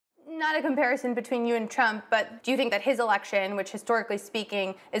Not a comparison between you and Trump, but do you think that his election, which historically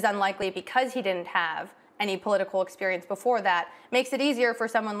speaking is unlikely because he didn't have any political experience before that, makes it easier for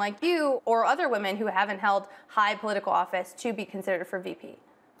someone like you or other women who haven't held high political office to be considered for VP?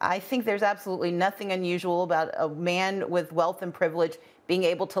 I think there's absolutely nothing unusual about a man with wealth and privilege being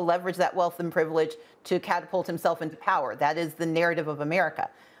able to leverage that wealth and privilege to catapult himself into power. That is the narrative of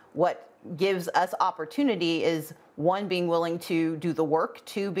America. What gives us opportunity is, one, being willing to do the work,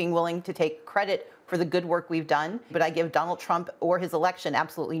 two, being willing to take credit for the good work we've done. But I give Donald Trump or his election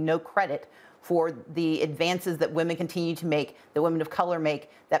absolutely no credit for the advances that women continue to make, that women of color make,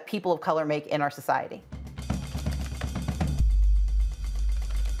 that people of color make in our society.